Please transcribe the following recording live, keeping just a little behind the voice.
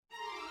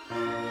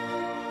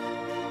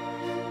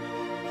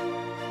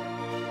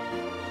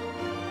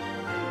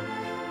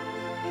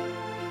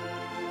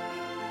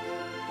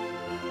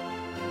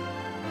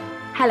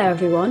Hello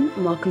everyone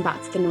and welcome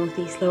back to the North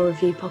East Law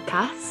Review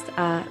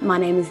podcast. My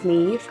name is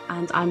Neve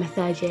and I'm a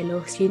third year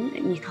law student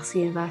at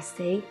Newcastle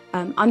University.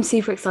 I'm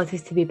super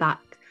excited to be back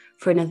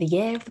for another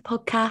year of the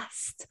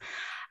podcast.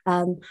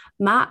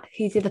 Matt,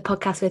 who did the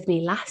podcast with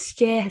me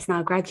last year, has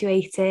now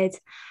graduated,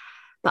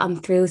 but I'm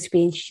thrilled to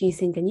be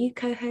introducing a new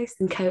co-host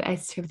and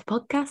co-editor of the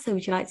podcast. So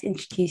would you like to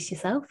introduce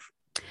yourself?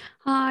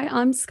 Hi,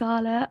 I'm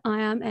Scarlett.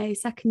 I am a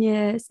second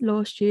year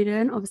law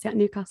student, obviously at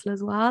Newcastle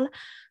as well.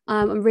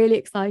 I'm really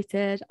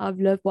excited. I've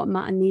loved what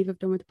Matt and Neve have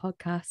done with the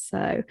podcast.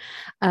 So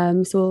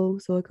it's all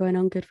going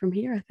on good from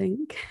here, I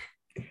think.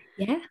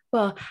 Yeah.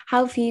 Well,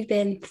 how have you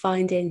been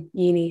finding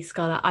uni,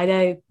 Scarlett? I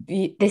know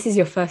this is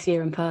your first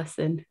year in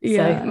person,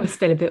 so it must have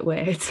been a bit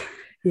weird.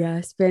 Yeah,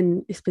 it's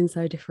been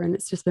so different.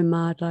 It's just been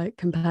mad, like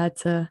compared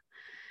to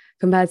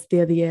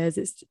the other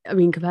years.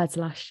 Compared to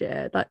last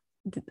year, like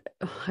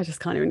I just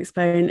can't even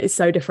explain. It's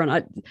so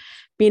different.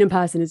 Being in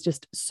person is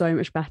just so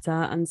much better.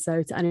 And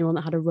so to anyone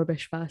that had a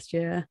rubbish first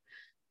year,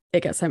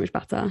 it gets so much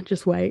better.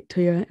 Just wait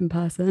till you're in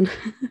person.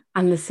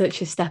 And there's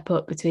such a step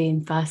up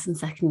between first and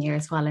second year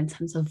as well in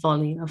terms of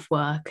volume of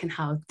work and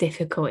how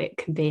difficult it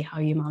can be. How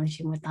are you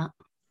managing with that?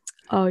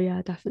 Oh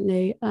yeah,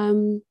 definitely.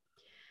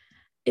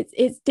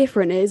 It's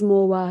different. It is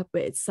more work,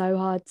 but it's so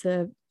hard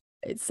to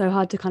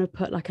kind of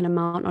put like an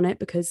amount on it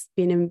because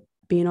being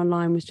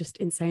online was just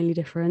insanely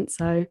different.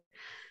 So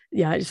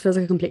yeah, it just feels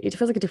like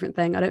a different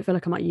thing. I don't feel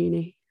like I'm at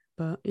uni,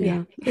 but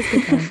yeah. It's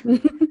good fun.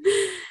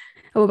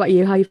 What about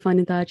you? How are you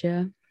finding third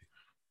year?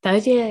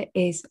 Third year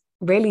is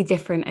really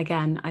different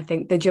again. I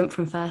think the jump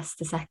from first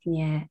to second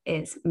year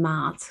is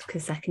mad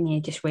because second year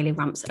just really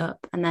ramps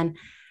up. And then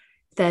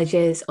third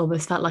year's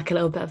almost felt like a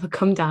little bit of a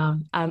come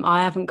down.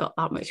 I haven't got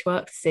that much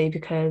work to do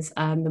because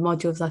the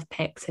modules I've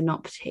picked are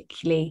not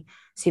particularly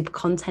super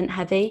content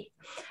heavy.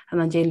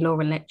 And I'm doing law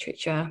and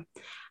literature.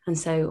 And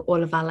so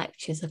all of our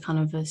lectures are kind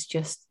of us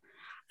just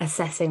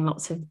assessing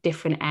lots of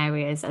different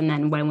areas. And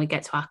then when we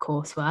get to our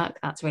coursework,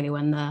 that's really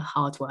when the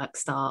hard work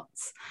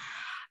starts.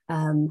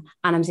 And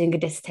I'm doing a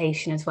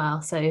dissertation as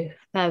well. So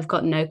I've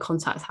got no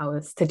contact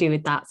hours to do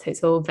with that. So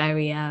it's all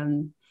very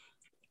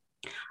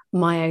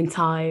my own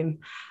time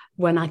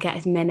when I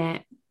get a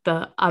minute,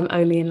 but I'm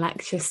only in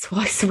lectures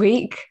twice a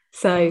week.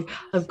 So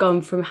I've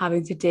gone from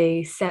having to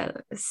do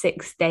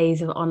 6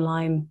 days of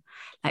online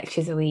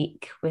lectures a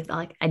week with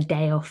like a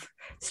day off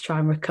to try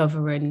and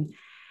recover and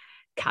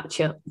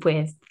catch up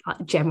with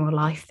like, general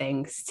life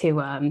things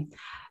to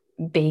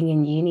being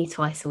in uni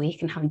twice a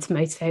week and having to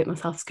motivate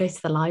myself to go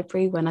to the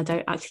library when I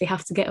don't actually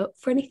have to get up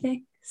for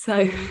anything. So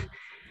I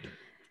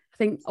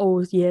think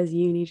all years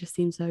uni just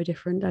seem so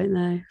different, don't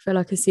they? I feel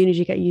like as soon as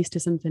you get used to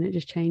something, it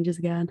just changes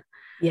again.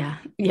 Yeah.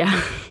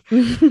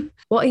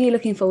 What are you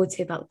looking forward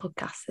to about the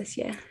podcast this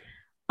year?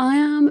 I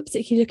am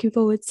particularly looking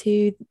forward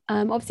to,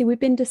 obviously, we've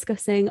been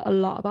discussing a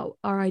lot about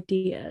our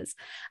ideas.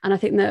 And I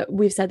think that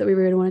we've said that we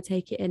really want to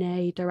take it in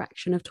a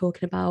direction of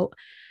talking about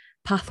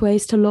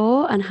pathways to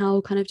law and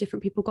how kind of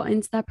different people got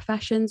into their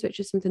professions, which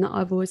is something that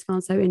I've always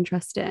found so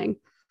interesting.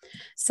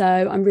 So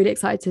I'm really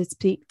excited to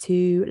speak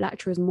to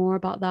lecturers more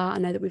about that. I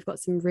know that we've got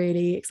some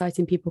really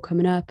exciting people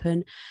coming up,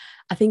 and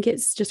I think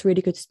it's just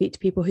really good to speak to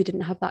people who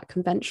didn't have that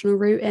conventional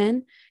route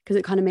in, because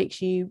it kind of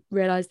makes you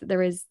realize that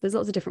there's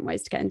lots of different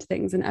ways to get into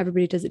things and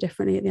everybody does it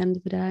differently at the end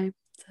of the day.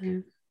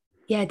 So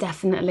yeah,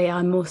 definitely.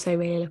 I'm also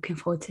really looking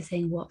forward to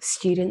seeing what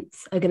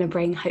students are going to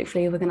bring.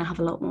 Hopefully, we're going to have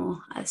a lot more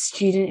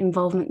student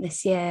involvement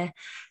this year.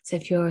 So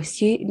if you're a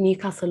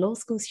Newcastle Law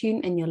School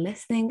student and you're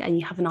listening and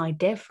you have an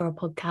idea for a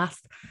podcast,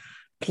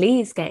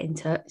 please get in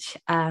touch.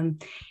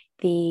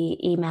 The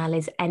email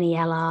is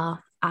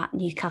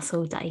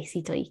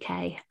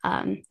nelr@newcastle.ac.uk.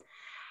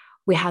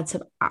 We had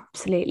some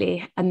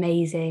absolutely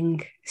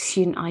amazing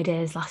student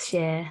ideas last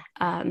year.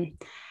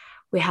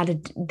 We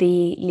had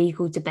the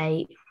legal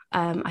debate.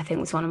 I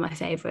think was one of my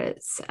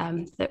favourites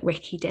that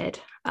Ricky did.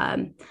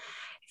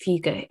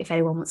 If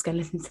anyone wants to go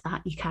listen to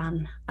that, you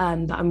can.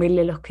 But I'm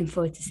really looking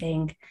forward to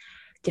seeing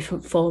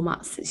different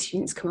formats that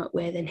students come up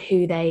with and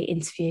who they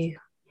interview.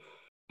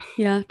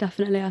 Yeah,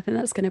 definitely. I think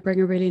that's going to bring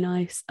a really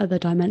nice other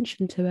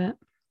dimension to it.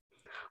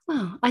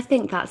 Well, I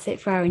think that's it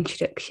for our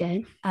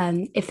introduction.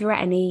 If there are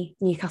any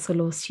Newcastle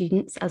Law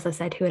students, as I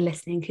said, who are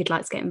listening, who'd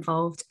like to get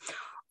involved,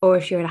 or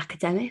if you're an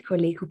academic or a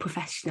legal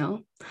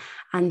professional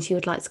and you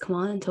would like to come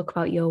on and talk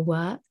about your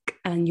work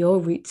and your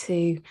route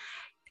to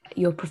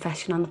your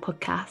profession on the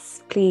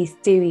podcast, please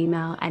do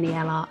email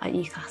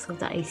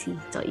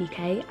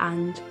nelr@newcastle.ac.uk,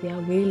 and we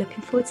are really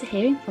looking forward to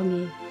hearing from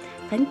you.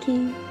 Thank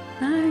you.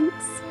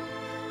 Thanks.